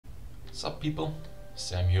Sup people,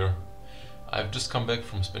 Sam here. I've just come back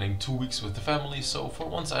from spending 2 weeks with the family, so for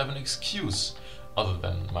once I have an excuse other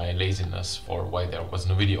than my laziness for why there was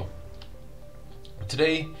no video.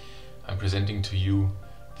 Today I'm presenting to you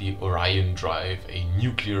the Orion Drive, a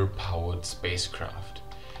nuclear powered spacecraft.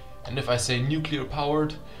 And if I say nuclear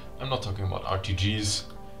powered, I'm not talking about RTGs,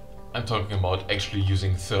 I'm talking about actually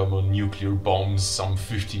using thermonuclear bombs some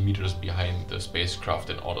 50 meters behind the spacecraft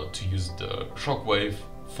in order to use the shockwave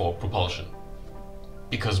for propulsion.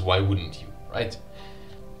 Because why wouldn't you, right?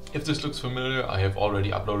 If this looks familiar, I have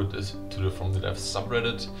already uploaded it to the From the Devs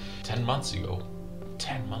subreddit 10 months ago.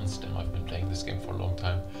 10 months, damn, I've been playing this game for a long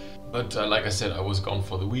time. But like I said, I was gone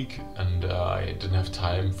for the week and I didn't have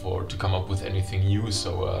time to come up with anything new,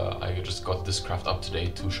 so I just got this craft up today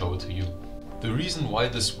to show it to you. The reason why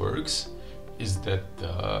this works is that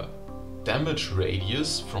the damage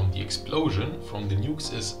radius from the explosion from the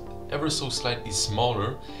nukes is ever so slightly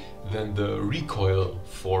smaller than the recoil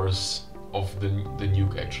force of the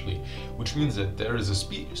nuke actually, which means that there is a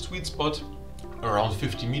sweet spot around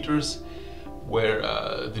 50 meters where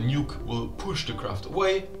the nuke will push the craft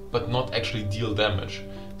away but not actually deal damage.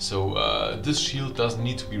 So this shield doesn't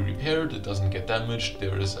need to be repaired, it doesn't get damaged,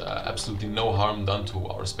 there is absolutely no harm done to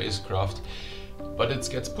our spacecraft, but it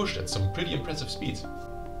gets pushed at some pretty impressive speeds.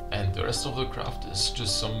 And the rest of the craft is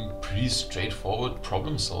just some pretty straightforward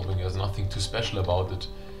problem solving. There's nothing too special about it.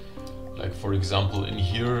 Like for example in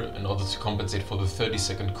here, in order to compensate for the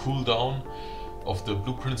 30-second cooldown of the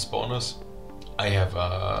blueprint spawners, I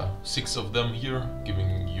have 6 of them here,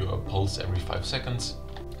 giving you a pulse every 5 seconds.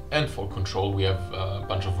 And for control we have a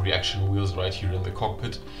bunch of reaction wheels right here in the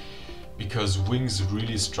cockpit, because wings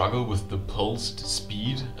really struggle with the pulsed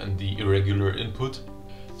speed and the irregular input.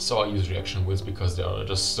 So I use reaction wheels because they are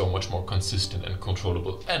just so much more consistent and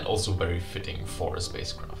controllable, and also very fitting for a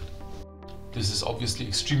spacecraft. This is obviously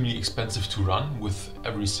extremely expensive to run, with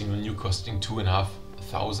every single nuke costing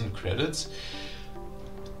 2,500 credits.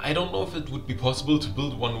 I don't know if it would be possible to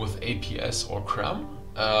build one with APS or CRAM.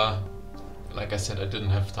 Like I said, I didn't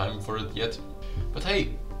have time for it yet. But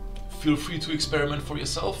hey, feel free to experiment for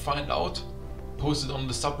yourself, find out, post it on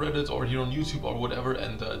the subreddit or here on YouTube or whatever,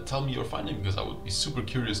 and tell me your finding, because I would be super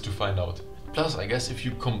curious to find out. Plus, I guess if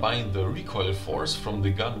you combine the recoil force from the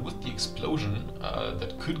gun with the explosion,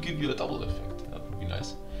 that could give you a double effect. That would be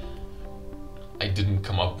nice. I didn't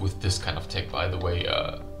come up with this kind of tech, by the way.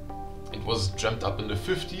 It was dreamt up in the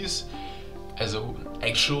 50s as an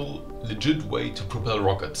actual legit way to propel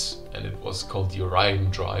rockets, and it was called the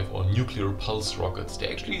Orion Drive, or nuclear pulse rockets. They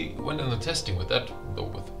actually went into testing with that, though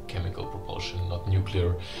with chemical propulsion, not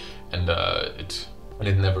nuclear, and it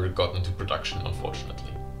never got into production,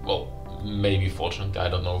 unfortunately. Well, maybe fortunately, I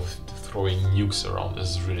don't know if throwing nukes around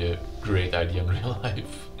is really a great idea in real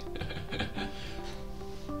life.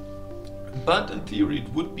 But in theory it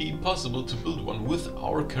would be possible to build one with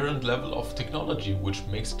our current level of technology, which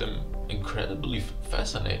makes them incredibly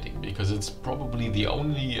fascinating, because it's probably the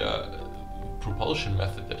only propulsion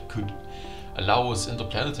method that could allow us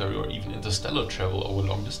interplanetary or even interstellar travel over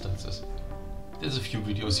long distances. There's a few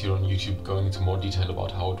videos here on YouTube going into more detail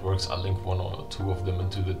about how it works. I'll link 1 or 2 of them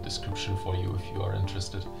into the description for you if you are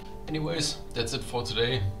interested. Anyways, that's it for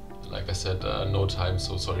today. Like I said, no time,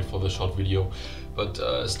 so sorry for the short video, but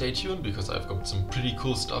stay tuned because I've got some pretty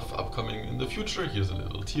cool stuff upcoming in the future. Here's a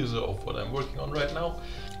little teaser of what I'm working on right now.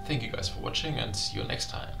 Thank you guys for watching and see you next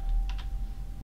time.